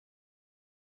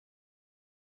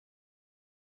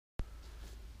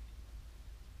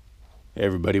Hey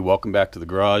everybody, welcome back to the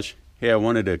garage. Hey, I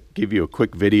wanted to give you a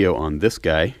quick video on this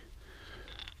guy.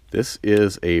 This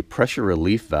is a pressure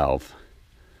relief valve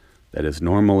that is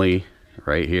normally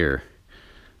right here.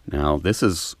 Now this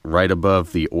is right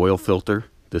above the oil filter.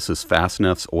 This is Fast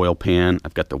Enough's oil pan.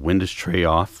 I've got the windage tray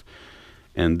off.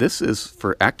 And this is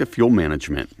for active fuel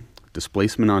management,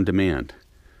 displacement on demand.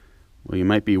 Well, you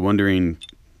might be wondering,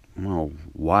 well,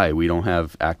 why we don't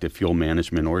have active fuel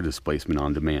management or displacement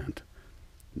on demand.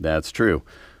 That's true.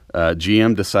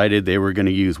 GM decided they were going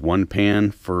to use one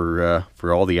pan for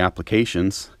all the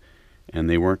applications, and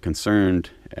they weren't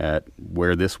concerned at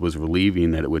where this was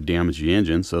relieving that it would damage the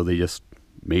engine, so they just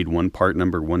made one part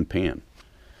number, one pan.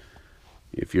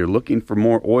 If you're looking for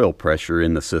more oil pressure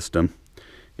in the system,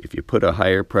 if you put a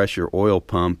higher pressure oil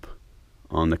pump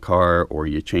on the car or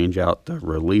you change out the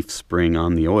relief spring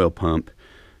on the oil pump,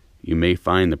 you may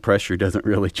find the pressure doesn't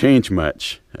really change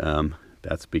much.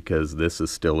 That's because this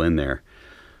is still in there.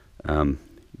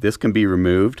 This can be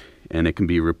removed and it can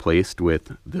be replaced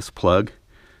with this plug.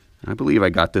 I believe I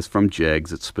got this from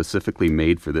Jegs. It's specifically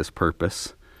made for this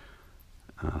purpose.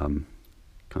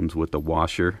 Comes with the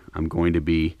washer. I'm going to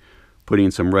be putting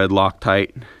some red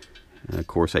Loctite. And of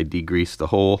course I degreased the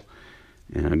hole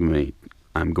and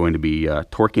I'm going to be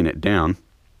torquing it down.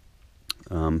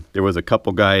 There was a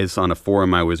couple guys on a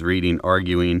forum I was reading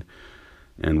arguing,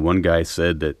 and one guy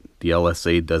said that the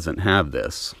LSA doesn't have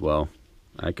this. Well,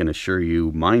 I can assure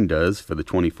you mine does for the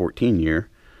 2014 year,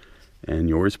 and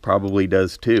yours probably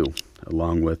does too,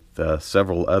 along with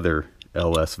several other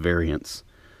LS variants.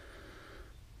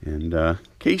 And in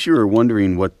case you were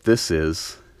wondering what this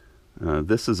is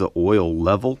an oil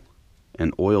level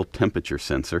and oil temperature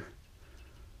sensor.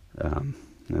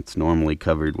 That's normally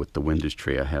covered with the windage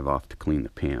tray I have off to clean the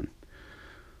pan.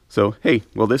 So, hey,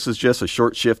 well, this is just a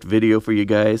short shift video for you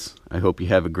guys. I hope you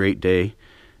have a great day.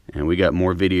 And we got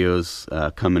more videos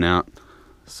coming out,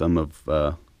 some of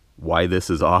why this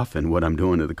is off and what I'm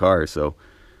doing to the car. So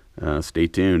stay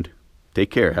tuned.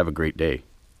 Take care. Have a great day.